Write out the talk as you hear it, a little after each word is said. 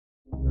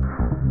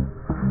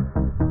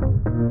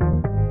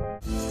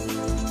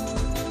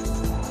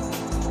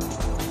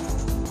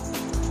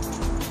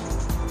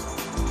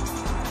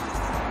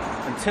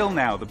Until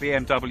now, the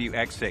BMW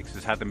X6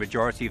 has had the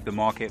majority of the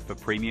market for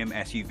premium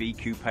SUV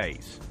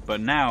coupes. But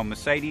now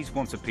Mercedes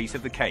wants a piece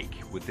of the cake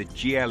with the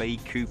GLE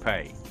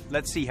Coupe.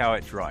 Let's see how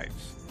it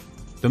drives.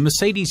 The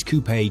Mercedes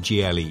Coupe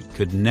GLE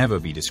could never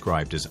be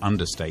described as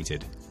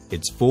understated.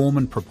 Its form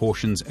and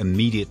proportions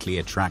immediately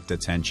attract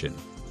attention.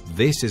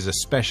 This is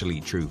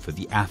especially true for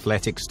the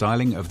athletic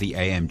styling of the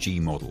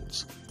AMG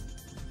models.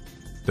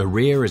 The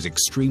rear is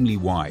extremely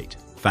wide,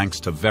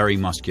 thanks to very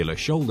muscular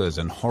shoulders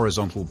and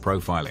horizontal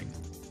profiling.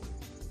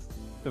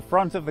 The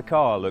front of the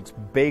car looks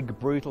big,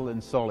 brutal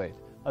and solid.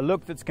 A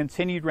look that's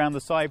continued round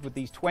the side with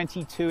these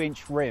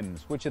 22-inch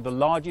rims, which are the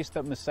largest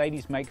that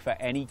Mercedes make for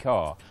any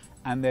car.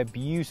 And they're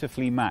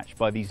beautifully matched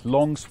by these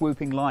long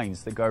swooping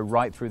lines that go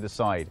right through the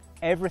side.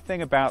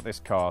 Everything about this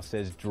car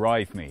says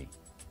drive me,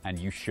 and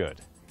you should.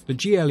 The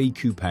GLE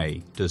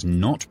Coupe does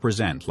not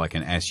present like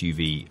an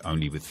SUV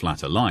only with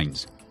flatter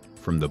lines.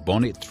 From the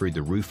bonnet through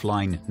the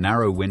roofline,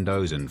 narrow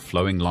windows and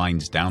flowing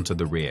lines down to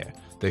the rear,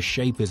 the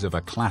shape is of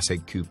a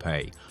classic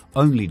coupe,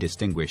 only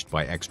distinguished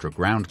by extra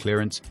ground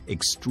clearance,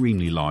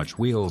 extremely large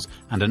wheels,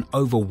 and an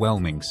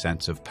overwhelming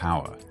sense of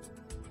power.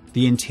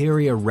 The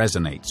interior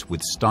resonates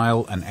with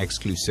style and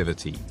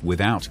exclusivity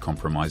without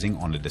compromising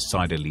on a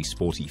decidedly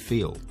sporty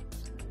feel.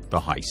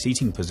 The high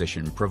seating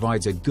position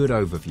provides a good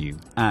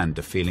overview and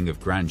a feeling of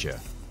grandeur,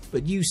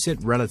 but you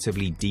sit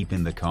relatively deep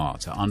in the car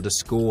to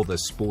underscore the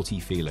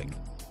sporty feeling.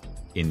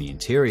 In the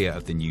interior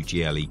of the new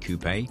GLE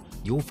Coupe,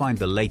 you'll find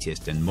the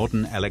latest in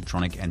modern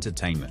electronic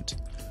entertainment.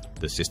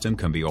 The system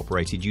can be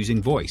operated using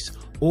voice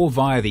or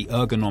via the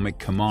ergonomic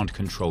command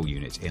control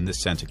unit in the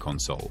center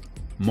console.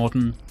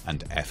 Modern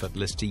and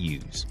effortless to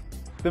use.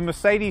 The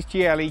Mercedes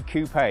GLE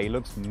Coupe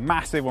looks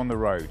massive on the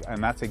road,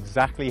 and that's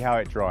exactly how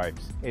it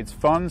drives. It's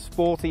fun,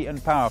 sporty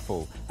and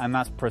powerful, and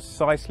that's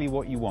precisely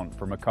what you want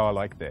from a car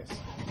like this.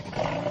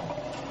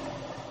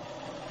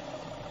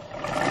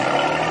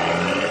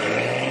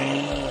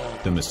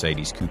 The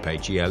Mercedes Coupe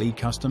GLE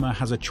customer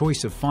has a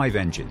choice of 5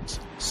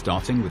 engines,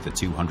 starting with the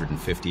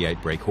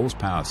 258 brake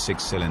horsepower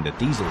 6-cylinder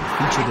diesel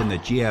featured in the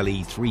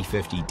GLE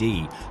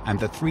 350D and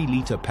the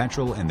 3-litre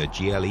petrol in the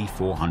GLE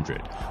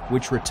 400,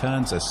 which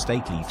returns a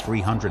stately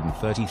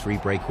 333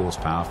 brake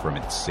horsepower from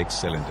its 6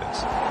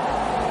 cylinders.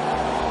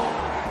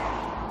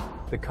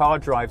 The car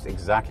drives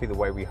exactly the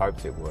way we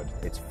hoped it would.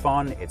 It's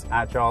fun, it's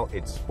agile,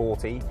 it's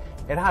sporty.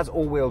 It has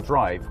all-wheel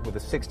drive with a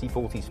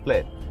 60-40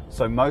 split,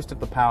 so most of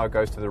the power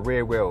goes to the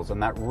rear wheels,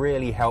 and that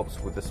really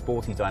helps with the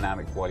sporty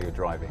dynamic while you're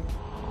driving.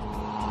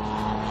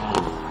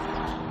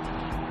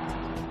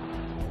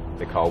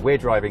 The car we're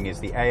driving is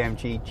the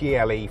AMG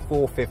GLE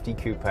 450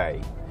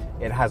 Coupe.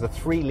 It has a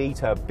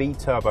 3-litre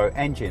B-turbo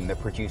engine that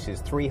produces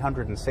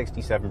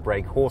 367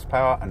 brake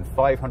horsepower and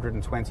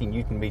 520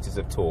 Newton-meters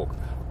of torque.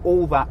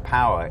 All that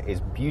power is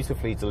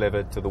beautifully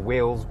delivered to the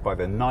wheels by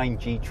the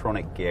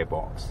 9G-tronic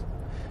gearbox.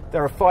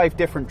 There are 5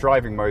 different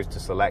driving modes to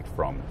select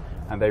from,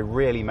 and they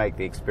really make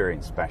the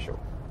experience special.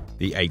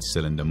 The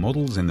 8-cylinder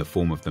models in the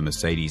form of the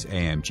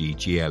Mercedes-AMG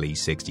GLE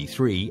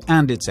 63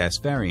 and its S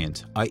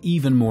variant are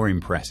even more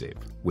impressive,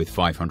 with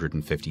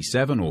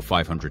 557 or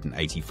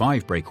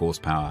 585 brake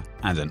horsepower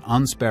and an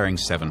unsparing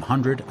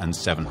 700 and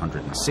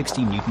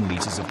 760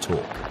 Newton-meters of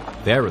torque.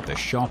 They're at the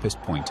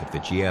sharpest point of the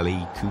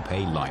GLE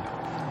Coupe lineup.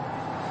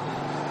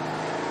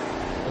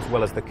 As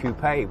well as the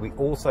Coupe, we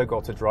also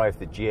got to drive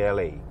the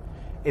GLE.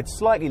 It's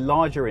slightly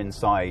larger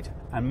inside,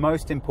 and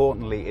most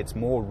importantly, it's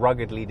more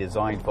ruggedly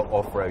designed for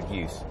off-road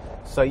use.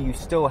 So you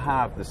still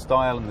have the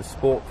style and the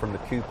sport from the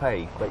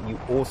Coupe, but you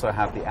also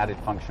have the added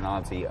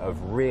functionality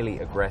of really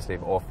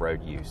aggressive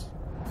off-road use.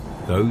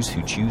 Those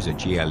who choose a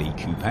GLE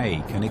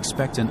Coupe can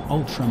expect an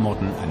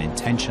ultra-modern and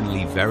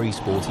intentionally very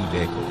sporty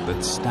vehicle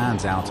that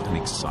stands out and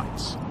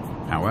excites.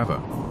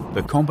 However,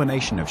 the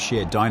combination of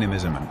sheer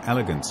dynamism and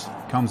elegance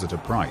comes at a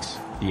price.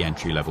 The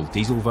entry-level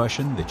diesel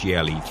version, the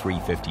GLE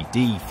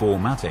 350D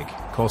 4MATIC,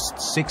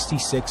 costs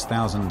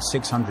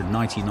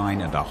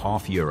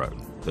 €66,699.50.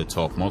 The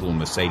top model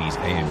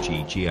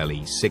Mercedes-AMG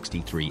GLE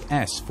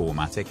 63S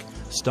 4MATIC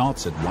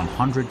starts at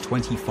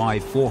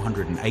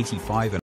 €125,485.